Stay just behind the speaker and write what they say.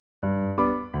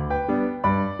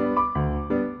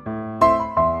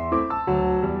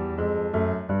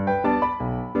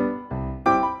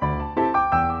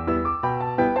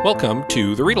Welcome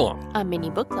to The Read Along, a mini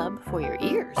book club for your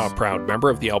ears. a proud member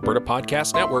of the Alberta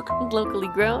Podcast Network. Locally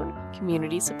grown,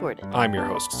 community supported. I'm your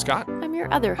host, Scott. I'm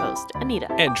your other host,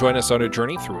 Anita. And join us on a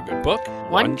journey through a good book,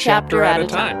 one chapter at a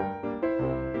time.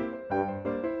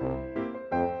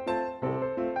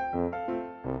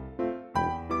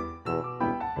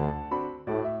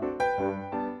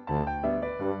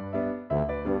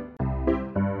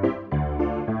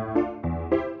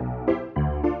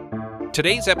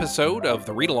 Today's episode of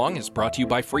The Read Along is brought to you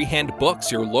by Freehand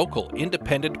Books, your local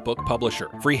independent book publisher.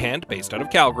 Freehand, based out of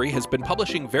Calgary, has been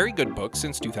publishing very good books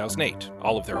since 2008.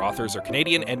 All of their authors are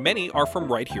Canadian, and many are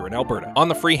from right here in Alberta. On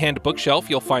the Freehand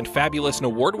bookshelf, you'll find fabulous and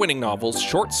award-winning novels,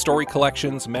 short story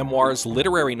collections, memoirs,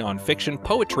 literary nonfiction,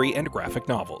 poetry, and graphic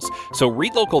novels. So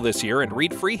read local this year and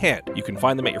read Freehand. You can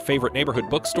find them at your favorite neighborhood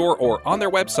bookstore or on their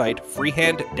website,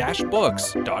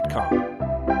 freehand-books.com.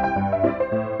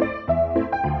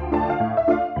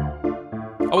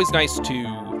 Always nice to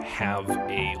have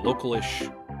a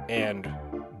localish and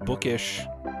bookish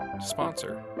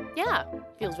sponsor. Yeah,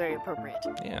 feels very appropriate.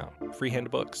 Yeah,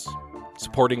 Freehand Books.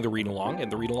 Supporting the Read Along,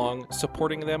 and the Read Along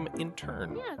supporting them in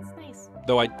turn. Yeah, it's nice.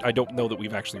 Though I don't know that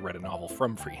we've actually read a novel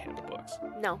from Freehand Books.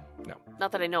 No. No.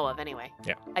 Not that I know of, anyway.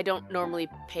 Yeah. I don't normally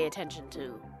pay attention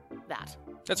to that.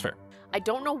 That's fair. I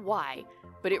don't know why,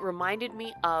 but it reminded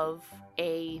me of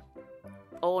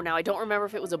now I don't remember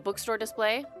if it was a bookstore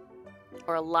display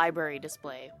or a library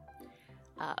display.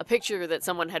 A picture that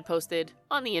someone had posted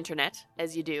on the internet,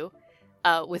 as you do,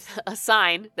 with a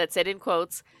sign that said in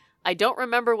quotes, "I don't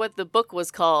remember what the book was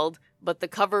called, but the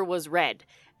cover was red."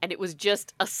 And it was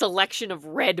just a selection of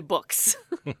red books.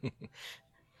 And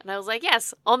I was like,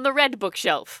 yes, on the red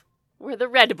bookshelf, where the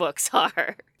red books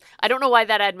are. I don't know why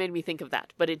that ad made me think of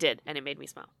that, but it did, and it made me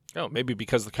smile. Oh, maybe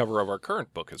because the cover of our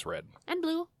current book is red. And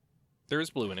blue. There is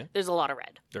blue in it. There's a lot of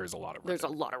red. There's a lot of red. There's a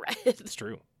lot of red. It's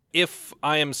true. If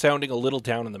I am sounding a little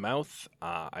down in the mouth,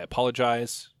 I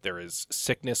apologize. There is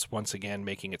sickness once again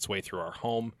making its way through our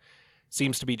home.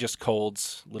 Seems to be just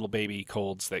colds, little baby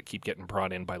colds that keep getting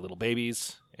brought in by little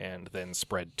babies and then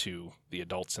spread to the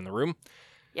adults in the room.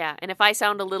 Yeah, and if I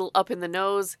sound a little up in the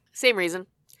nose, same reason.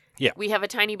 Yeah. We have a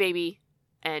tiny baby,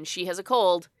 and she has a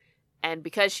cold, and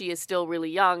because she is still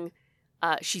really young,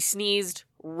 she sneezed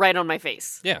right on my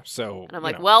face. Yeah, so... And I'm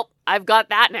like, well, I've got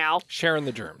that now. Sharing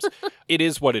the germs. It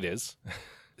is what it is.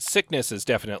 Sickness is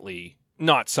definitely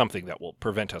not something that will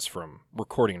prevent us from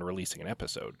recording and releasing an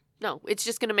episode. No, it's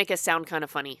just going to make us sound kind of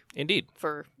funny. Indeed.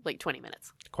 For like 20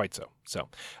 minutes. Quite so.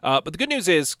 But the good news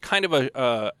is kind of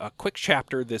a quick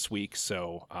chapter this week,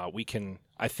 so we can,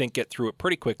 I think, get through it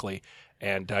pretty quickly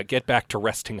and get back to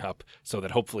resting up so that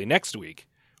hopefully next week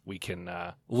we can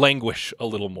languish a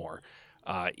little more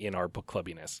in our book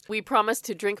clubbiness. We promise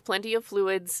to drink plenty of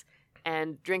fluids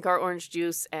and drink our orange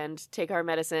juice and take our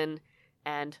medicine,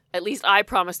 and at least I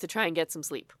promise to try and get some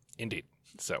sleep. Indeed.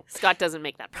 So Scott doesn't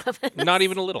make that promise. Not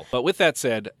even a little. But with that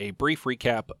said, a brief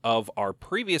recap of our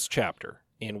previous chapter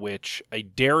in which a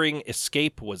daring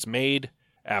escape was made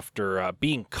after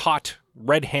being caught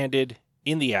red-handed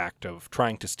in the act of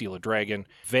trying to steal a dragon.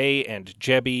 Vey and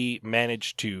Jebby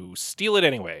managed to steal it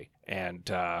anyway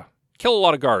and kill a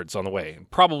lot of guards on the way and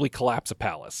probably collapse a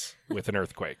palace with an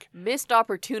earthquake. Missed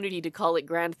opportunity to call it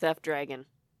Grand Theft Dragon.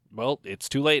 Well, it's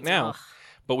too late now. Ugh.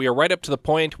 But we are right up to the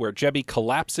point where Jebby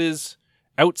collapses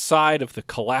outside of the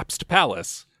collapsed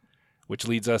palace, which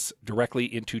leads us directly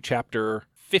into chapter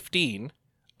 15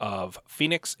 of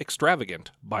Phoenix Extravagant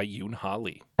by Yoon Ha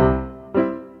Lee.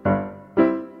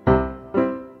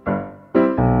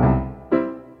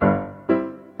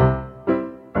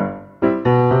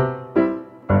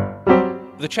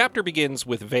 The chapter begins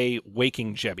with Vey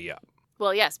waking Jebby up.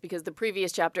 Well, yes, because the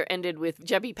previous chapter ended with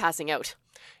Jebby passing out.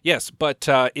 Yes, but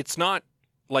it's not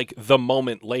like the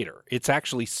moment later. It's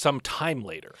actually some time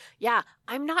later. Yeah,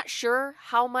 I'm not sure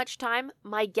how much time.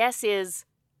 My guess is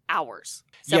hours.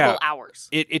 Several hours.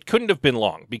 It couldn't have been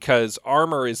long because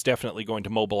Armor is definitely going to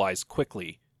mobilize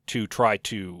quickly to try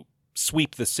to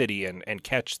sweep the city and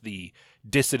catch the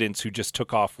dissidents who just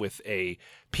took off with a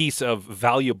piece of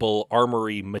valuable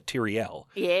armory materiel.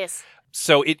 Yes.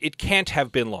 So it can't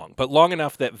have been long, but long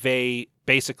enough that Vey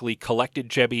basically collected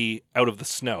Jebby out of the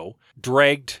snow,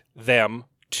 dragged them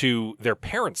to their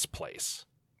parents' place,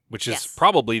 which is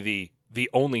probably the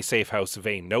only safe house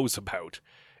Vey knows about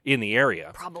in the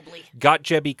area. Probably. Got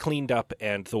Jebby cleaned up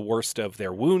and the worst of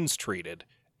their wounds treated,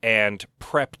 and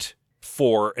prepped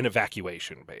for an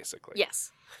evacuation, basically.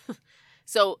 Yes.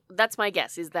 So that's my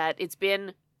guess, is that it's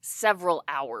been several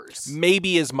hours.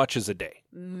 Maybe as much as a day.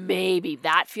 Maybe.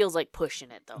 That feels like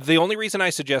pushing it, though. The only reason I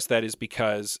suggest that is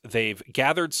because they've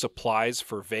gathered supplies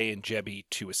for Vey and Jebby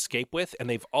to escape with, and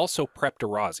they've also prepped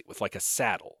Arazi with like a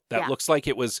saddle that looks like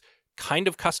it was kind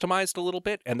of customized a little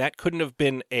bit, and that couldn't have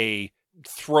been a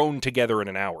thrown together in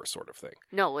an hour sort of thing.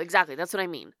 No, exactly. That's what I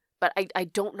mean. But I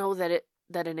don't know that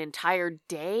an entire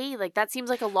day, like that seems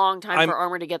like a long time for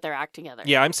Armor to get their act together.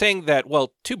 Yeah, I'm saying that,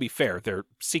 well, to be fair, their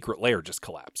secret lair just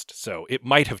collapsed, so it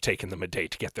might have taken them a day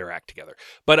to get their act together.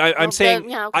 But I'm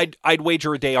saying okay. I'd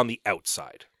wager a day on the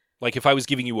outside. Like if I was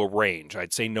giving you a range,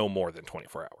 I'd say no more than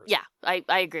 24 hours. Yeah, I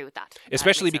agree with that.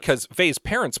 Especially because Vey's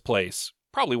parents' place,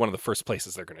 probably one of the first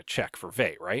places they're going to check for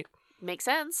Vey, right? Makes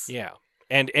sense. Yeah.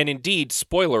 And indeed,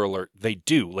 spoiler alert, they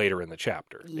do later in the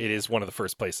chapter. Yeah. It is one of the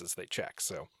first places they check,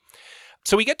 So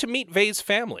we get to meet Vey's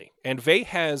family, and Vey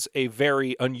has a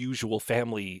very unusual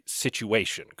family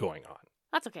situation going on.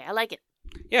 That's okay. I like it.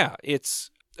 Yeah,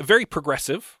 it's a very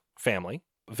progressive family.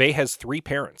 Vey has 3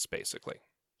 parents, basically.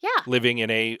 Yeah. Living in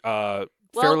a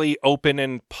fairly open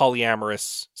and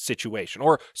polyamorous situation,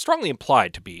 or strongly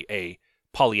implied to be a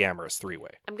polyamorous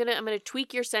 3-way. I'm gonna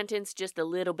tweak your sentence just a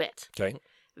little bit. Okay.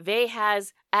 Vey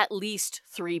has at least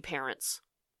 3 parents.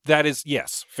 That is,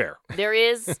 yes, fair. There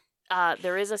is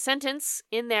a sentence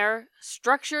in there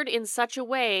structured in such a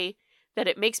way that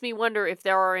it makes me wonder if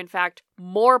there are, in fact,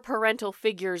 more parental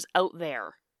figures out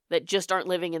there that just aren't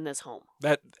living in this home.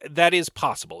 That is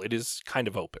possible. It is kind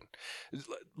of open.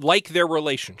 Like their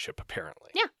relationship, apparently.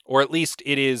 Yeah. Or at least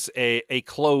it is a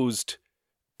closed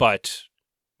but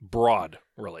broad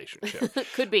relationship.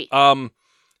 Could be.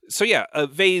 So yeah,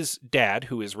 Vey's dad,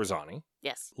 who is Rosani,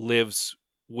 yes, lives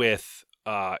with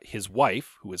his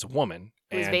wife, who is a woman,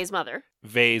 who is Vey's mother.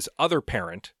 Vey's other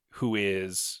parent, who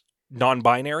is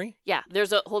non-binary. Yeah,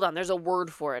 there's a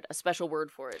word for it, a special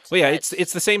word for it. Well, yeah,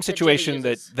 it's the same situation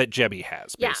that Jebby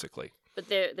has, basically. But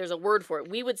there's a word for it.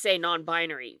 We would say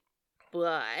non-binary,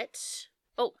 but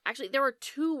actually, there are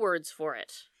 2 words for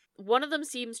it. One of them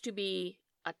seems to be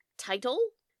a title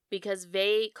because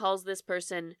Vey calls this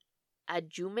person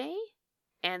Ajume,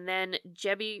 and then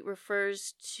Jebby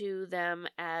refers to them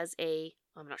as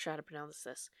I'm not sure how to pronounce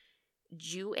this,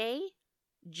 Jue,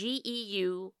 Geu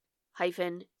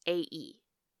 -ae,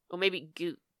 or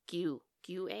maybe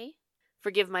Gue.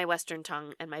 Forgive my Western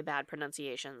tongue and my bad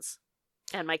pronunciations,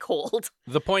 and my cold.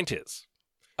 The point is,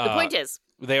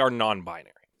 they are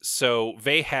non-binary. So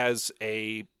Vey has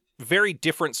a very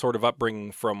different sort of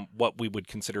upbringing from what we would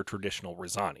consider traditional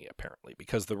Rosani, apparently,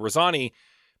 because the Rosani,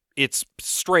 it's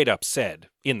straight up said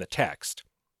in the text,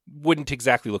 wouldn't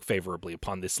exactly look favorably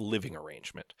upon this living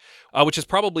arrangement, which is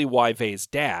probably why Vey's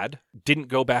dad didn't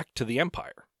go back to the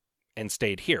Empire and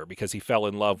stayed here, because he fell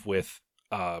in love with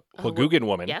Huagugan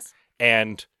woman. Yes.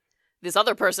 And this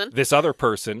other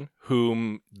person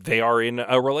whom they are in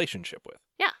a relationship with.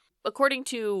 Yeah. According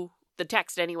to the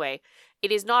text anyway,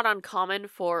 it is not uncommon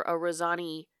for a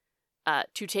Rosani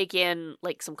to take in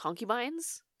like some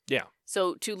concubines. Yeah.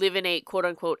 So to live in a quote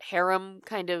unquote harem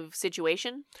kind of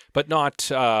situation. But not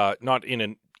in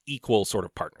an equal sort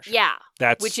of partnership. Yeah.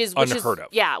 That's unheard of.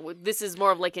 Yeah. This is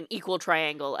more of like an equal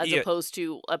triangle as opposed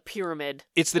to a pyramid.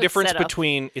 It's the difference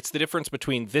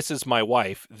between this is my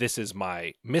wife, this is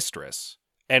my mistress,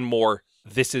 and more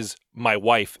this is my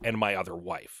wife and my other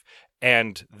wife.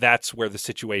 And that's where the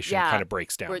situation kind of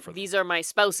breaks down for them. These are my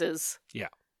spouses. Yeah.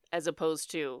 As opposed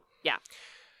to, yeah.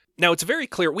 Now, it's very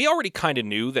clear, we already kind of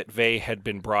knew that Vey had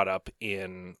been brought up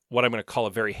in what I'm going to call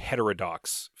a very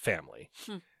heterodox family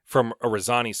from a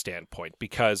Rosani standpoint,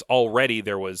 because already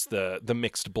there was the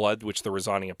mixed blood, which the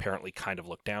Rosani apparently kind of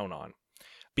looked down on,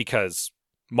 because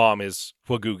mom is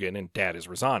Huagugan and dad is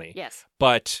Rosani. Yes.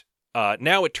 But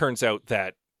now it turns out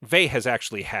that Vey has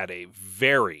actually had a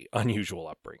very unusual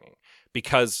upbringing,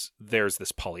 because there's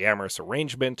this polyamorous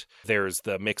arrangement, there's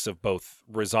the mix of both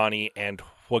Rosani and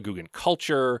Huagugan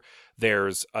culture,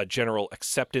 there's a general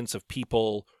acceptance of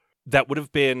people that would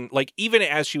have been, like, even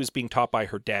as she was being taught by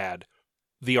her dad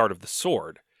the art of the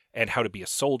sword and how to be a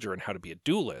soldier and how to be a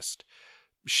duelist,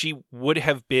 she would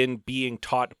have been being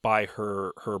taught by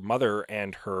her mother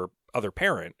and her other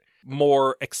parent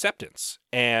more acceptance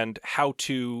and how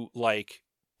to, like,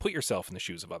 put yourself in the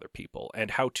shoes of other people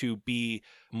and how to be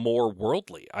more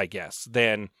worldly, I guess,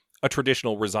 than a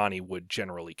traditional Rosani would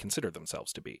generally consider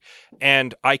themselves to be.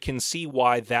 And I can see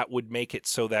why that would make it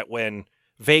so that when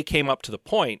Vey came up to the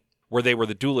point where they were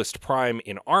the duelist prime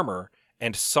in armor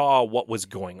and saw what was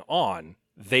going on,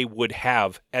 they would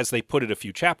have, as they put it a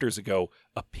few chapters ago,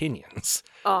 opinions.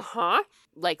 Uh-huh.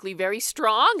 Likely very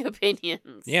strong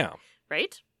opinions. Yeah.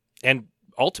 Right? And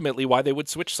ultimately why they would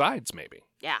switch sides, maybe.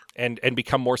 Yeah. And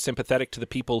become more sympathetic to the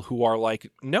people who are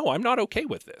like, no, I'm not okay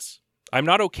with this. I'm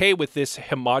not okay with this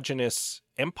homogenous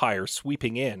empire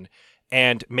sweeping in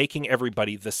and making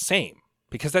everybody the same.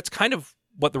 Because that's kind of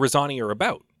what the Rosani are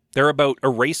about. They're about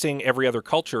erasing every other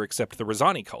culture except the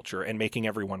Rosani culture and making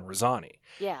everyone Rosani.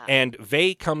 Yeah. And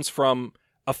Vey comes from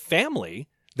a family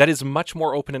that is much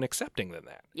more open and accepting than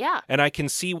that. Yeah. And I can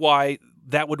see why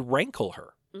that would rankle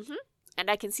her. Mm-hmm. And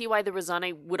I can see why the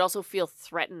Rosani would also feel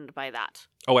threatened by that.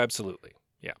 Oh, absolutely.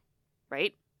 Yeah.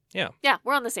 Right? Yeah. Yeah,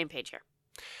 we're on the same page here.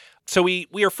 So we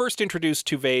are first introduced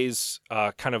to Vey's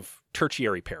kind of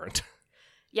tertiary parent.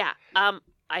 Yeah.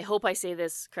 I hope I say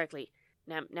this correctly.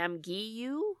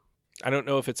 Namgiyu? I don't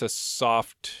know if it's a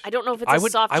soft... I don't know if it's a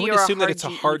soft G or a hard G. I would assume that it's a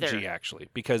hard either. G, actually,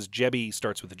 because Jebi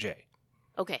starts with a J.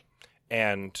 Okay.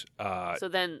 And so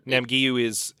then Namgiyu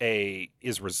is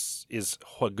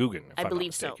Hwagugan, if I I'm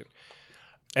believe not mistaken. so.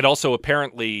 And also,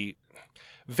 apparently,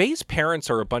 Vey's parents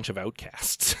are a bunch of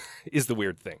outcasts, is the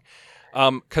weird thing.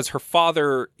 Because her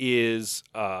father is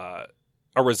a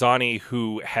Rosani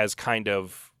who has kind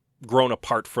of grown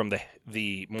apart from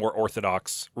the more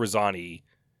orthodox Rosani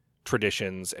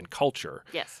traditions and culture.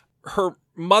 Yes. Her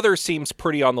mother seems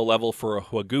pretty on the level for a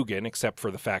Hwagugan, except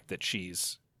for the fact that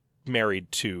she's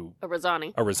married to a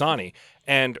Rosani.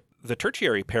 And the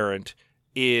tertiary parent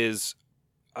is,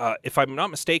 if I'm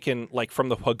not mistaken, like from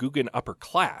the Hwagugan upper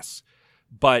class,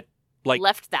 but like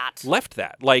left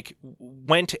that, like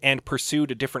went and pursued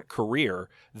a different career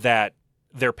that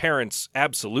their parents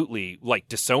absolutely like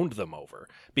disowned them over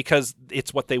because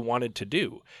it's what they wanted to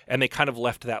do. And they kind of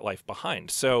left that life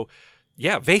behind. So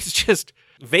yeah,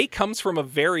 Vey comes from a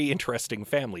very interesting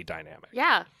family dynamic.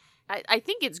 Yeah. I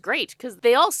think it's great because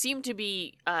they all seem to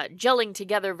be gelling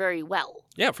together very well.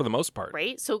 Yeah, for the most part.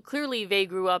 Right? So clearly Vey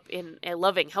grew up in a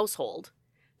loving household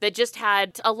that just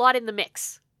had a lot in the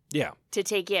mix. Yeah. To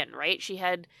take in, right? She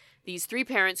had these three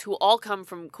parents who all come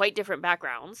from quite different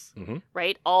backgrounds, mm-hmm.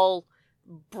 right? All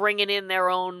bringing in their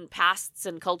own pasts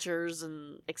and cultures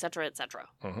and et cetera, et cetera.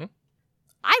 Mm-hmm.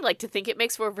 I like to think it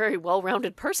makes for a very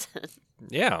well-rounded person.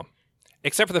 Yeah.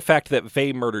 Except for the fact that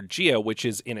Vey murdered Gia, which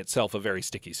is in itself a very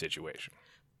sticky situation.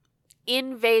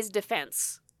 In Vey's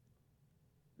defense,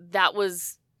 that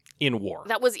was... in war.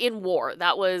 That was in war.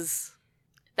 That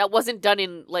wasn't done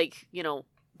in, like,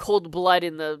 cold blood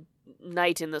in the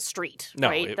night in the street, no,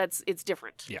 right? It's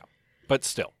different. Yeah. But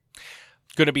still,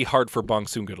 going to be hard for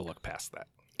Bongsunga to look past that.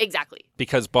 Exactly.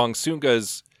 Because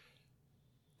Bongsunga's,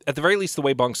 at the very least, the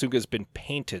way Bongsunga's been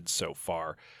painted so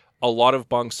far, a lot of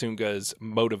Bongsunga's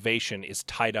motivation is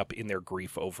tied up in their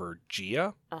grief over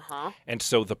Gia. Uh-huh. And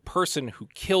so the person who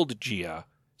killed Gia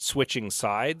switching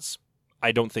sides,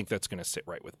 I don't think that's going to sit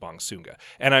right with Bongsunga.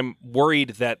 And I'm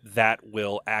worried that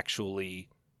will actually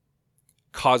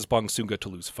cause Bongsunga to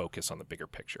lose focus on the bigger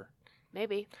picture.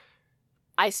 Maybe.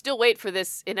 I still wait for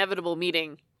this inevitable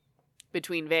meeting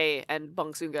between Vey and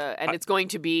Bongsunga, and it's going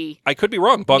to be... I could be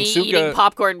wrong. Bongsunga... me eating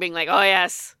popcorn being like, oh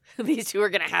yes, these two are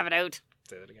going to have it out.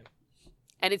 Say that again.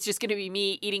 And it's just going to be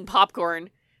me eating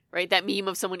popcorn, right? That meme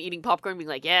of someone eating popcorn being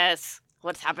like, yes,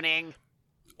 what's happening?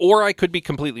 Or I could be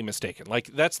completely mistaken.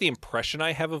 Like, that's the impression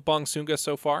I have of Bongsunga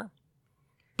so far.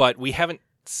 But we haven't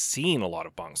seen a lot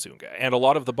of Bongsunga. And a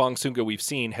lot of the Bongsunga we've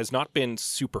seen has not been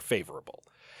super favorable.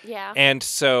 Yeah. And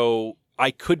so I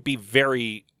could be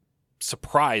very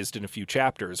surprised in a few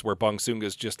chapters where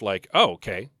Bongsunga's just like, oh,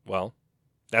 okay, well,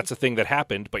 that's a thing that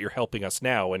happened, but you're helping us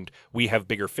now, and we have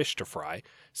bigger fish to fry.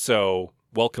 So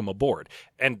welcome aboard.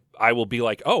 And I will be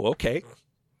like, oh, okay.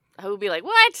 I will be like,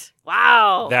 what?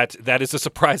 Wow. That is a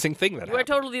surprising thing that You are happened.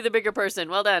 totally the bigger person.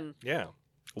 Well done. Yeah.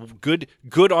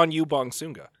 Good on you,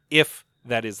 Bongsunga, if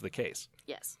that is the case.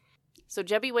 Yes. So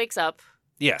Jebi wakes up.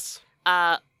 Yes.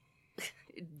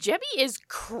 Jebi is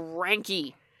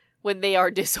cranky when they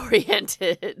are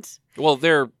disoriented. Well,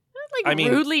 they're...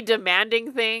 rudely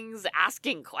demanding things,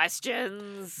 asking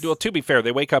questions. Well, to be fair,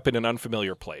 they wake up in an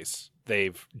unfamiliar place.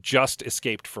 They've just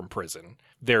escaped from prison.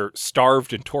 They're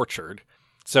starved and tortured.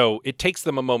 So it takes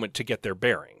them a moment to get their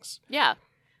bearings. Yeah.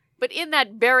 But in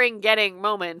that bearing-getting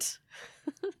moment,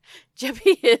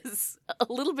 Jebi is a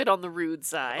little bit on the rude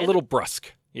side. A little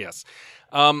brusque, yes.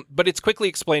 But it's quickly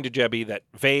explained to Jebi that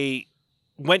Vey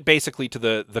went basically to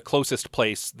the closest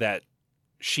place that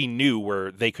she knew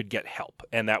where they could get help,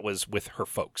 and that was with her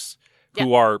folks,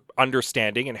 who are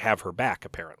understanding and have her back,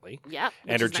 apparently. Yeah,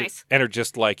 which is nice. And are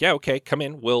just like, yeah, okay, come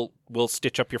in. We'll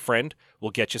stitch up your friend.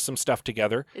 We'll get you some stuff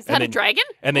together. Is that a dragon?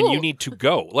 And then you need to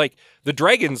go. Like, the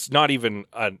dragon's not even,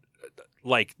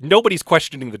 nobody's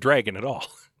questioning the dragon at all.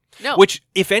 No. Which,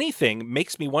 if anything,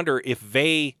 makes me wonder if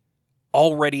Vey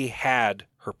already had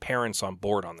her parents on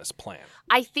board on this plan.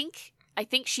 I think I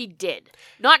think she did.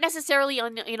 Not necessarily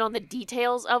on the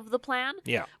details of the plan.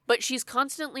 Yeah. But she's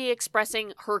constantly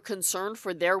expressing her concern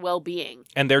for their well-being.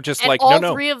 And they're just and like, all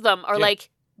no. three of them are like,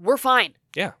 we're fine.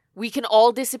 Yeah. We can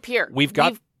all disappear. We've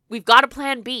got a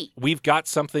plan B. We've got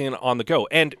something on the go.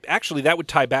 And actually, that would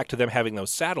tie back to them having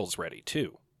those saddles ready,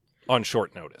 too, on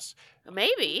short notice.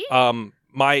 Maybe.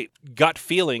 My gut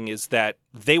feeling is that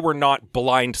they were not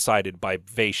blindsided by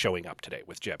Vey showing up today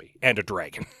with Jebby and a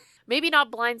dragon. Maybe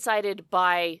not blindsided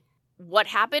by what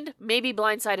happened. Maybe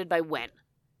blindsided by when.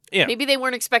 Yeah. Maybe they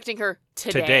weren't expecting her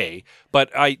today.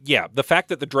 But the fact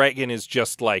that the dragon is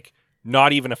just like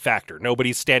not even a factor.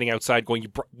 Nobody's standing outside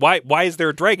going, why is there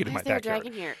a dragon in my backyard? Why is there a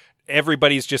dragon here?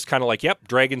 Everybody's just kind of like, yep,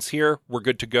 dragon's here. We're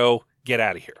good to go. Get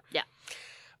out of here. Yeah.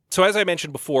 So as I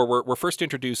mentioned before, we're first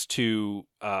introduced to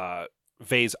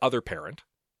Vey's other parent,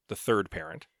 the third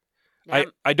parent.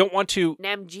 I don't want to...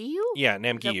 Namgyu? Yeah,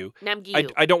 Namgyu.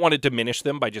 Namgyu. I don't want to diminish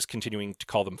them by just continuing to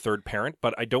call them third parent,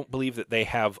 but I don't believe that they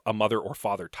have a mother or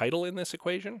father title in this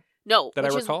equation. No, that I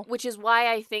recall. Which is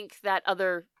why I think that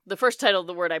the first title,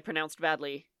 the word I pronounced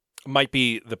badly, might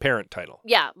be the parent title.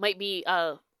 Yeah, might be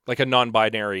like a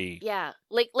non-binary. Yeah,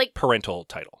 like parental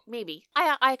title. Maybe.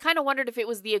 I kind of wondered if it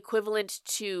was the equivalent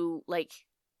to like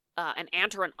an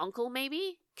aunt or an uncle,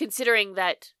 maybe, considering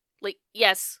that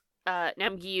yes,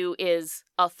 Namgyu is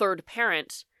a third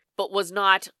parent, but was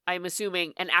not, I'm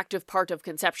assuming, an active part of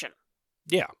conception.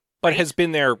 Yeah, but has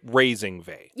been there raising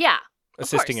Vey. Yeah.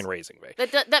 Assisting in raising Vey.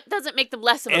 That doesn't make them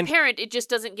less of a parent. It just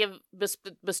doesn't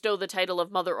bestow the title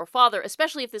of mother or father,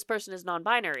 especially if this person is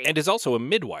non-binary. And is also a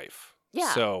midwife.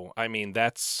 Yeah. So, I mean,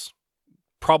 that's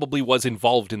probably was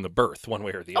involved in the birth one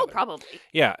way or the other. Oh, probably.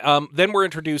 Yeah. Then we're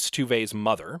introduced to Vey's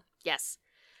mother. Yes.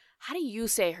 How do you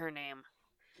say her name?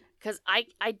 Because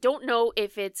I don't know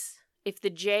if the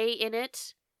J in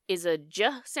it is a J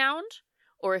sound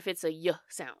or if it's a Y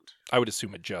sound. I would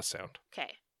assume a J sound.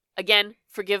 Okay. Again,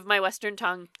 forgive my Western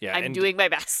tongue. Yeah, I'm doing my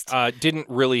best. Didn't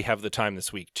really have the time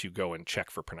this week to go and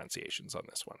check for pronunciations on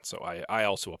this one, so I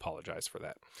also apologize for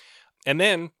that. And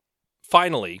then,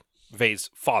 finally, Vey's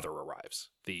father arrives,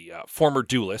 the former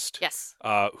duelist. Yes.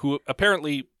 Who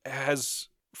apparently has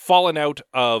fallen out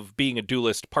of being a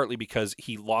duelist partly because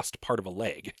he lost part of a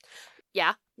leg.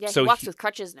 Yeah. So he walks with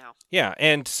crutches now. Yeah,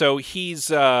 and so he's,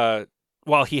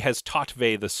 while he has taught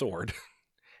Vey the sword...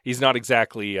 He's not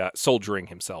exactly soldiering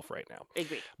himself right now.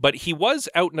 Agreed. But he was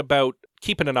out and about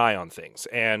keeping an eye on things.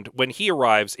 And when he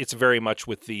arrives, it's very much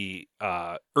with the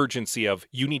urgency of,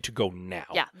 you need to go now.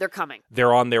 Yeah, they're coming.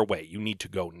 They're on their way. You need to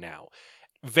go now.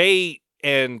 Vey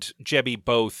and Jebby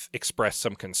both express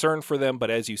some concern for them. But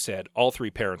as you said, all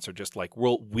three parents are just like,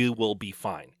 we will be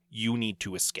fine. You need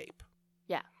to escape.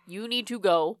 Yeah, you need to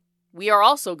go. We are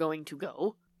also going to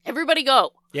go. Everybody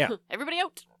go. Yeah. Everybody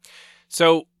out.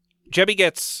 So... Jebby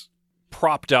gets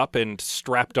propped up and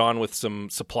strapped on with some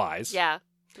supplies. Yeah.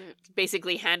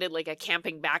 Basically handed like a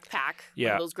camping backpack. Yeah.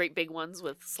 One of those great big ones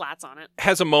with slats on it.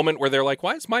 Has a moment where they're like,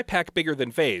 why is my pack bigger than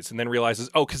Vey's? And then realizes,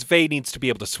 because Vey needs to be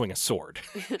able to swing a sword.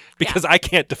 Because I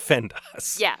can't defend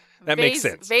us. Yeah. That makes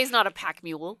sense. Vey's not a pack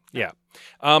mule. No. Yeah.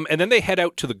 And then they head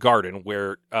out to the garden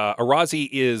where Arazi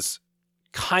is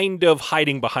kind of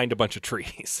hiding behind a bunch of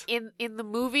trees. In the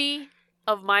movie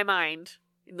of my mind...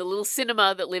 In the little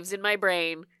cinema that lives in my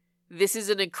brain, this is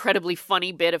an incredibly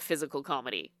funny bit of physical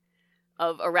comedy.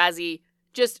 Of Arazi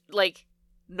just,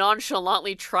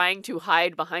 nonchalantly trying to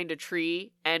hide behind a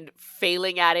tree and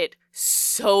failing at it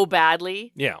so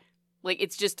badly. Yeah.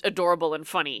 It's just adorable and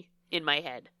funny in my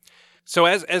head. So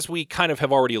as we kind of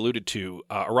have already alluded to,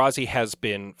 Arazi has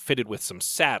been fitted with some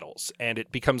saddles, and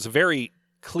it becomes very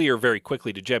clear very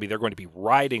quickly to Jebby they're going to be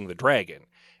riding the dragon.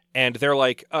 And they're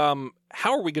like, how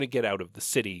are we going to get out of the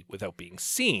city without being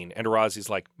seen? And Arazi's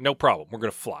like, no problem. We're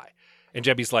going to fly. And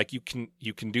Jebby's like, you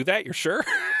can do that? You're sure?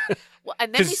 Well,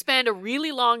 and then we spend a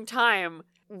really long time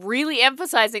really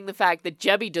emphasizing the fact that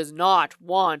Jebby does not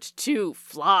want to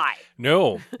fly.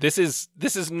 No, this is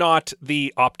not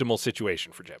the optimal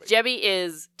situation for Jebby. Jebby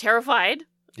is terrified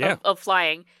of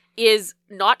flying. Is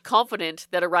not confident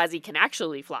that Arazi can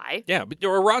actually fly. Yeah, but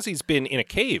Arazi's been in a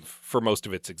cave for most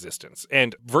of its existence.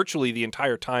 And virtually the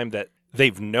entire time that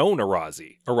they've known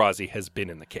Arazi has been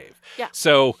in the cave. Yeah.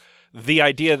 So the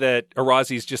idea that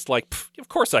Arazi's just like, of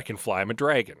course I can fly, I'm a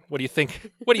dragon. What do you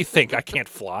think? I can't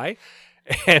fly?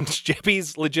 And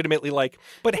Jebby's legitimately like,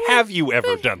 but have you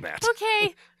ever done that?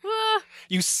 Okay.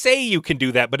 You say you can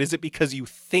do that, but is it because you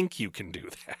think you can do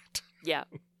that? Yeah.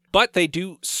 But they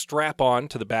do strap on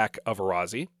to the back of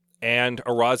Arazi, and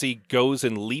Arazi goes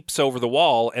and leaps over the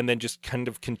wall and then just kind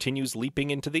of continues leaping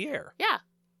into the air. Yeah.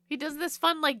 He does this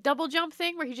fun, double jump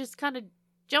thing where he just kind of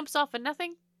jumps off of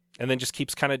nothing. And then just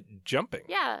keeps kind of jumping.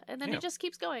 Yeah, and then it just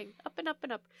keeps going up and up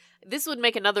and up. This would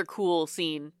make another cool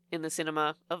scene in the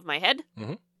cinema of my head.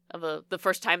 Mm-hmm. Of the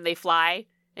first time they fly,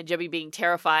 and Jebby being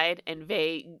terrified, and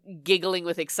Vey giggling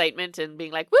with excitement and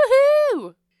being like,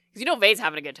 woohoo! Because Vey's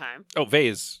having a good time. Oh, Vey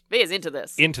is into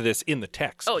this. Into this in the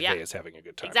text. Oh, yeah. Vey is having a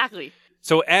good time. Exactly.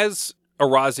 So as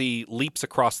Arazi leaps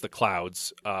across the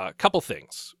clouds, a couple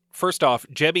things. First off,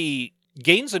 Jebby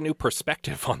gains a new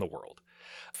perspective on the world.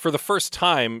 For the first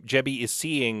time, Jebby is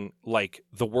seeing, like,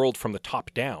 the world from the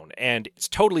top down, and it's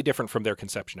totally different from their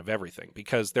conception of everything,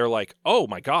 because they're like, oh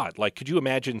my god, like, could you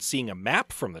imagine seeing a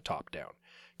map from the top down?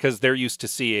 Because they're used to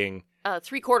seeing...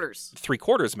 3/4.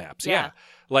 3/4 maps, yeah.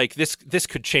 Like, this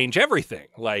could change everything.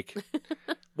 Like,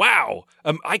 wow,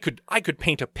 I could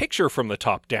paint a picture from the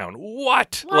top down.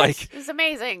 What? Like, it's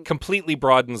amazing. Completely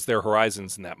broadens their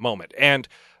horizons in that moment. And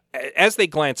as they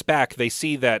glance back, they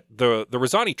see that the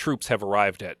Rosani troops have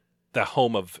arrived at the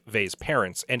home of Vey's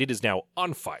parents, and it is now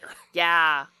on fire.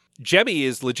 Yeah. Jebby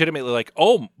is legitimately like,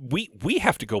 oh, we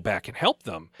have to go back and help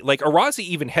them. Like, Arazi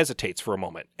even hesitates for a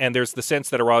moment, and there's the sense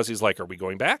that Arazi's like, are we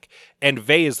going back? And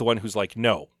Vey is the one who's like,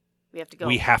 no. We have to go.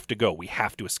 We have to go. We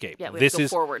have to escape. Yeah, we have to go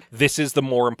forward. This is the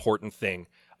more important thing.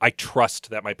 I trust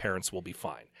that my parents will be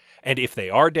fine. And if they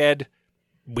are dead,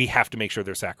 we have to make sure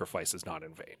their sacrifice is not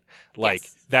in vain. Like,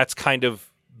 that's kind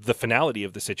of the finality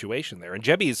of the situation there. And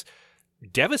Jebby's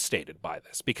devastated by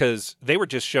this because they were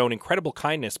just shown incredible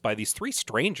kindness by these 3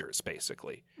 strangers,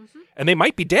 basically. Mm-hmm. And they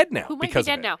might be dead now. Who might be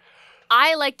dead now?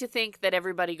 I like to think that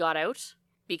everybody got out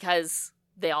because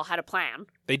they all had a plan.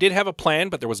 They did have a plan,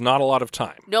 but there was not a lot of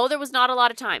time. No, there was not a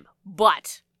lot of time.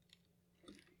 But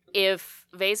if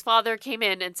Vey's father came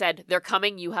in and said, they're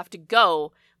coming, you have to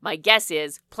go, my guess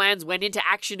is plans went into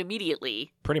action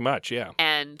immediately. Pretty much, yeah.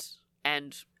 And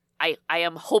I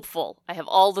am hopeful. I have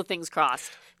all the things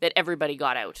crossed that everybody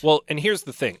got out. Well, and here's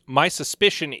the thing. My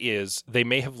suspicion is they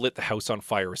may have lit the house on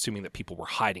fire assuming that people were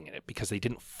hiding in it because they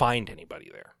didn't find anybody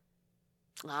there.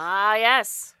 Ah,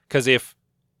 yes. Because if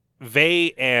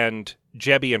Vey and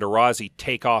Jebby and Arazi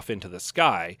take off into the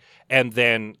sky and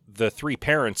then the 3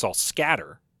 parents all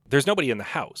scatter, there's nobody in the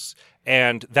house.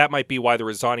 And that might be why the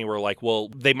Rosani were like, well,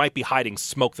 they might be hiding,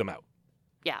 smoke them out.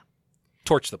 Yeah.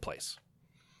 Torch the place.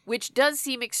 Which does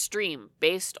seem extreme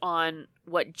based on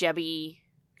what Jebby...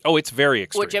 Oh, it's very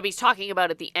extreme. What Jebby's talking about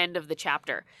at the end of the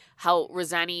chapter. How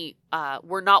Rosani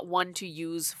were not one to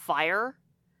use fire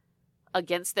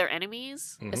against their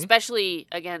enemies, especially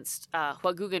against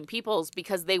Huagugan peoples,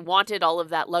 because they wanted all of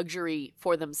that luxury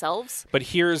for themselves. But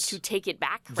here's to take it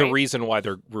back. The reason why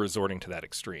they're resorting to that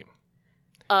extreme.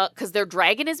 Because their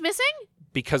dragon is missing?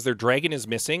 Because their dragon is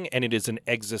missing, and it is an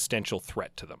existential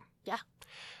threat to them. Yeah.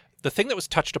 The thing that was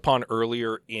touched upon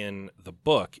earlier in the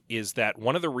book is that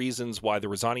one of the reasons why the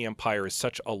Rosani Empire is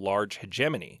such a large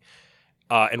hegemony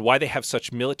and why they have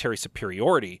such military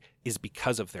superiority is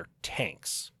because of their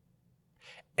tanks.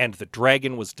 And the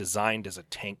dragon was designed as a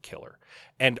tank killer.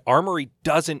 And Armory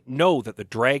doesn't know that the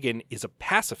dragon is a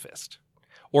pacifist.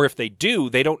 Or if they do,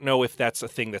 they don't know if that's a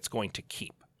thing that's going to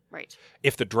keep. Right.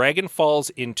 If the dragon falls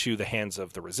into the hands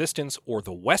of the Resistance or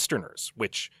the Westerners,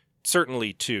 which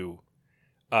certainly to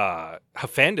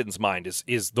Hafanden's mind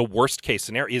is the worst case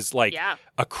scenario, is like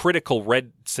a critical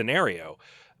red scenario,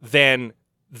 then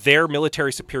their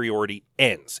military superiority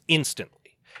ends instantly.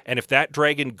 And if that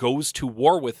dragon goes to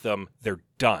war with them, they're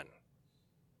done.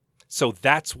 So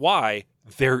that's why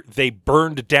they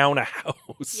burned down a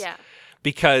house. Yeah.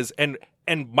 Because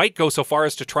and might go so far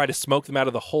as to try to smoke them out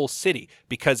of the whole city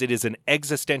because it is an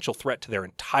existential threat to their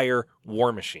entire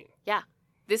war machine. Yeah.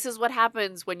 This is what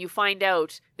happens when you find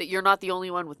out that you're not the only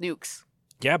one with nukes.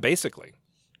 Yeah, basically.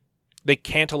 They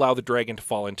can't allow the dragon to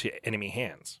fall into enemy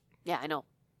hands. Yeah, I know.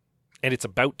 And it's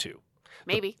about to.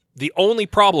 Maybe. The only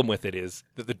problem with it is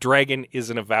that the dragon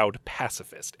is an avowed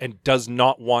pacifist and does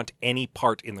not want any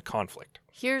part in the conflict.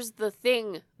 Here's the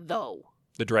thing, though.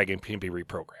 The dragon can be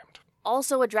reprogrammed.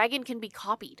 Also, a dragon can be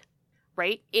copied,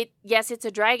 right? Yes, it's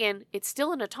a dragon. It's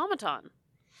still an automaton.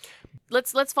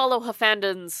 Let's follow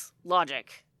Hafanden's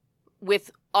logic with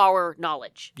our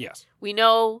knowledge. Yes. We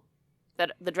know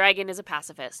that the dragon is a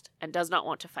pacifist and does not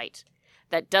want to fight.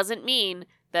 That doesn't mean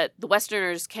that the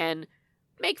Westerners can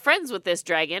make friends with this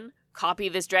dragon, copy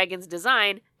this dragon's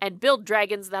design, and build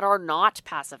dragons that are not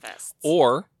pacifists.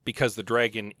 Or, because the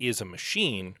dragon is a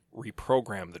machine,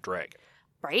 reprogram the dragon.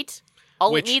 Right?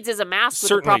 All it needs is a mask with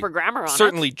the proper grammar on it.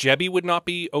 Certainly Jebby would not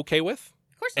be okay with.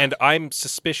 Of course not. And I'm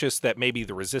suspicious that maybe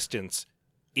the Resistance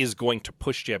is going to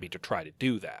push Jebby to try to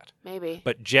do that. Maybe.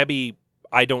 But Jebby,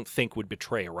 I don't think, would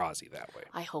betray Arazi that way.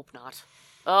 I hope not.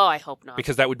 Oh, I hope not.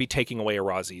 Because that would be taking away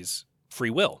Arazi's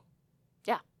free will.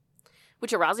 Yeah.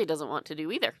 Which Arazi doesn't want to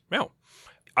do either. No.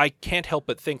 I can't help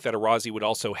but think that Arazi would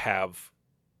also have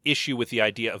issue with the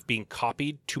idea of being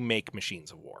copied to make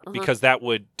machines of war, because that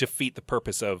would defeat the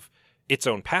purpose of its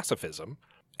own pacifism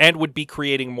and would be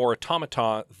creating more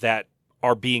automata that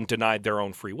are being denied their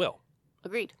own free will.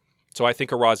 Agreed. So I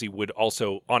think Arazi would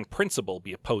also, on principle,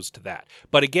 be opposed to that.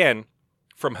 But again,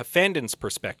 from Hafandin's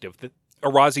perspective,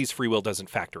 Arazi's free will doesn't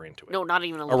factor into it. No, not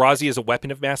even a little. Arazi is a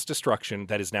weapon of mass destruction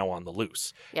that is now on the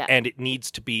loose. Yeah. And it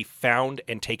needs to be found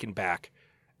and taken back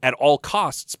at all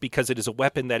costs because it is a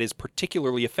weapon that is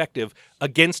particularly effective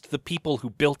against the people who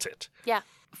built it. Yeah.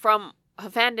 From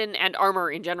Hafandin and Armor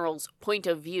in general's point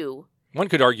of view. One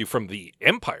could argue from the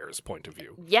Empire's point of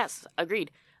view. Yes,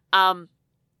 agreed.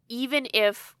 Even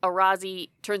if Arazi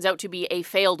turns out to be a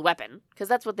failed weapon, because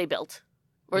that's what they built,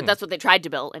 or that's what they tried to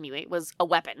build anyway, was a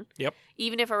weapon. Yep.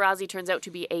 Even if Arazi turns out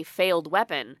to be a failed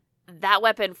weapon, that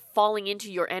weapon falling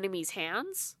into your enemy's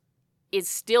hands is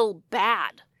still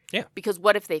bad. Yeah. Because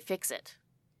what if they fix it?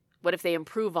 What if they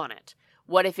improve on it?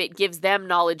 What if it gives them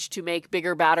knowledge to make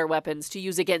bigger, badder weapons to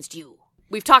use against you?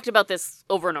 We've talked about this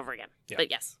over and over again. Yeah.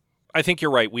 But yes. I think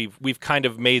you're right. We've kind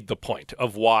of made the point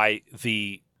of why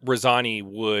the Rosani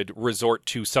would resort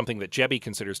to something that Jebi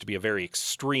considers to be a very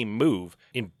extreme move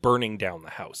in burning down the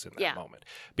house in that moment.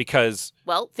 Because...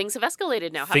 well, things have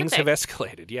escalated now, haven't things they? have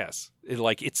escalated, yes.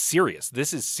 It's serious.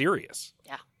 This is serious.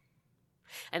 Yeah.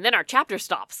 And then our chapter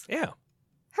stops. Yeah.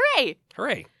 Hooray!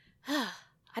 Hooray.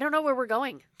 I don't know where we're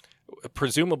going.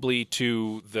 Presumably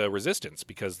to the Resistance,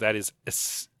 because that is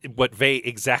what Vey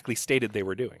exactly stated they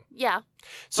were doing. Yeah.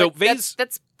 So Vey's...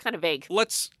 that's kind of vague.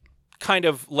 Let's kind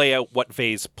of lay out what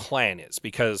Vey's plan is,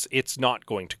 because it's not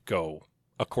going to go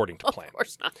according to plan. Of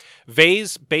course not.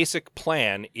 Vey's basic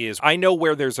plan is, I know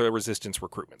where there's a Resistance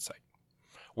recruitment site.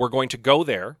 We're going to go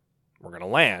there. We're going to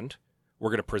land. We're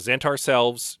going to present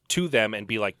ourselves to them and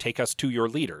be like, take us to your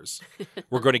leaders.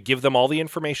 We're going to give them all the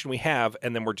information we have,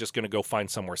 and then we're just going to go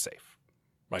find somewhere safe.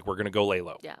 Like, we're going to go lay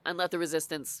low. Yeah, and let the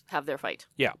Resistance have their fight.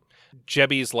 Yeah.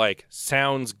 Jebi's like,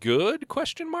 sounds good, ?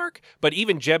 But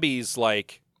even Jebi's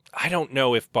like, I don't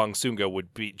know if Bongsunga would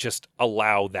just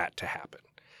allow that to happen.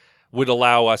 Would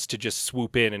allow us to just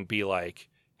swoop in and be like,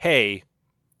 hey,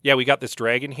 yeah, we got this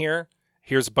dragon here.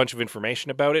 Here's a bunch of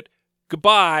information about it.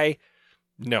 Goodbye.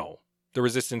 No. The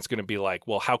Resistance is going to be like,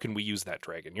 well, how can we use that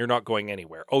dragon? You're not going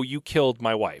anywhere. Oh, you killed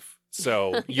my wife.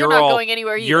 So you're not going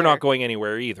anywhere either. You're not going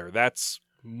anywhere either. That's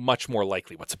much more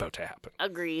likely what's about to happen.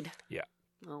 Agreed. Yeah.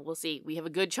 Well, we'll see. We have a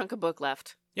good chunk of book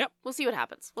left. Yep. We'll see what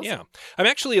happens. We'll see. I'm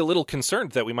actually a little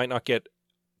concerned that we might not get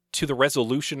to the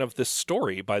resolution of this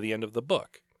story by the end of the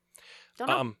book. Don't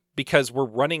know. Because we're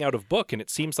running out of book, and it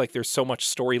seems like there's so much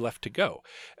story left to go.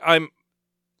 And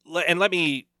let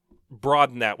me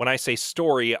broaden that. When I say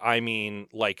story, I mean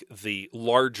like the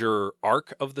larger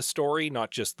arc of the story,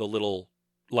 not just the little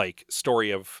like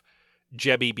story of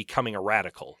Jebi becoming a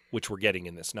radical, which we're getting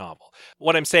in this novel.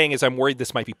 What I'm saying is I'm worried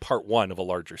this might be part one of a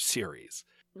larger series.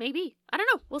 Maybe. I don't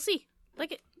know. We'll see.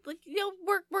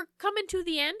 We're coming to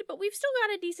the end, but we've still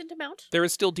got a decent amount. There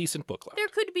is still decent book left. There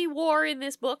could be war in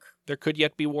this book. There could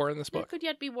yet be war in this book.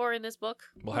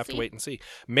 We'll have to wait and see.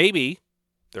 Maybe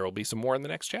there will be some more in the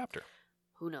next chapter.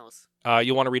 Who knows?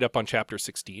 You'll want to read up on chapter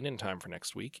 16 in time for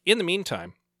next week. In the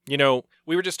meantime,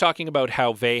 we were just talking about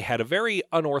how Vey had a very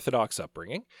unorthodox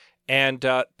upbringing, and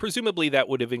presumably that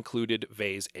would have included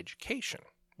Vey's education,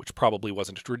 which probably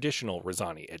wasn't a traditional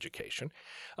Rosani education.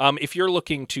 If you're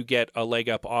looking to get a leg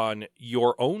up on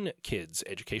your own kids'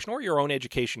 education or your own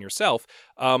education yourself,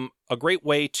 a great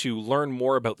way to learn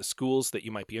more about the schools that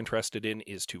you might be interested in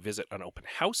is to visit an open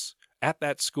house at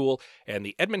that school, and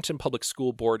the Edmonton Public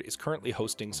School Board is currently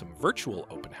hosting some virtual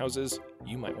open houses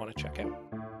you might want to check out.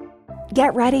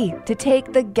 Get ready to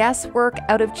take the guesswork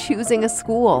out of choosing a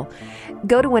school.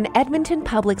 Go to an Edmonton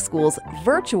Public Schools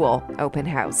virtual open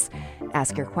house.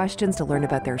 Ask your questions to learn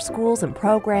about their schools and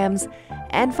programs,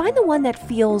 and find the one that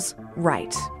feels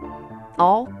right.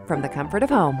 All from the comfort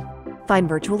of home. Find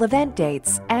virtual event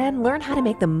dates and learn how to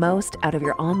make the most out of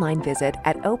your online visit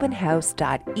at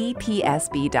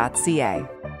openhouse.epsb.ca.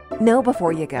 Know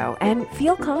before you go and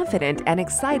feel confident and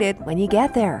excited when you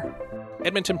get there.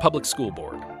 Edmonton Public School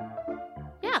Board.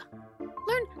 Yeah.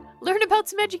 Learn about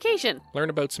some education. Learn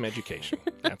about some education.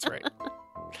 That's right.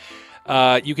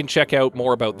 You can check out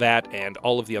more about that and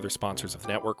all of the other sponsors of the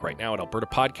network right now at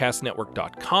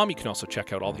albertapodcastnetwork.com. You can also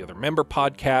check out all the other member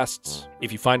podcasts.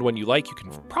 If you find one you like, you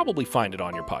can probably find it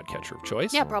on your podcatcher of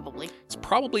choice. Yeah, probably. It's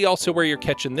probably also where you're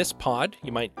catching this pod.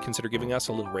 You might consider giving us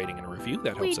a little rating and a review.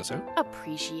 That helps us out.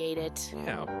 Appreciate it.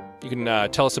 Yeah. You can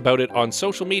tell us about it on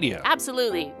social media.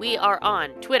 Absolutely. We are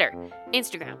on Twitter,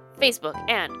 Instagram, Facebook,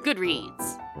 and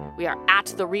Goodreads. We are at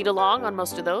The Read Along on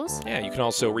most of those. Yeah, you can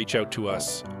also reach out to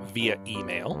us via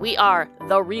email. We are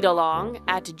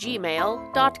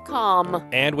thereadalong@gmail.com.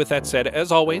 And with that said,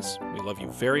 as always, we love you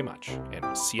very much, and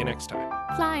we'll see you next time.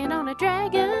 Flying on a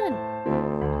dragon.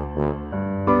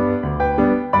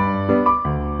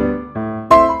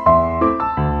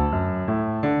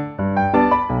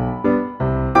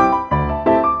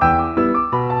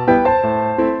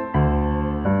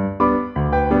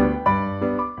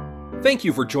 Thank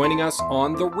you for joining us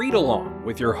on The Read Along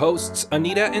with your hosts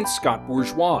Anita and Scott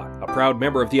Bourgeois, a proud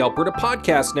member of the Alberta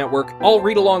Podcast Network. All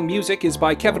Read Along music is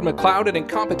by Kevin MacLeod at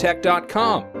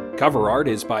Incompetech.com. Cover art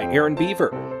is by Aaron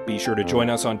Beaver. Be sure to join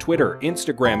us on Twitter,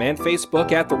 Instagram, and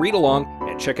Facebook at The Read Along,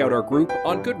 and check out our group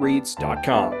on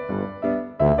Goodreads.com.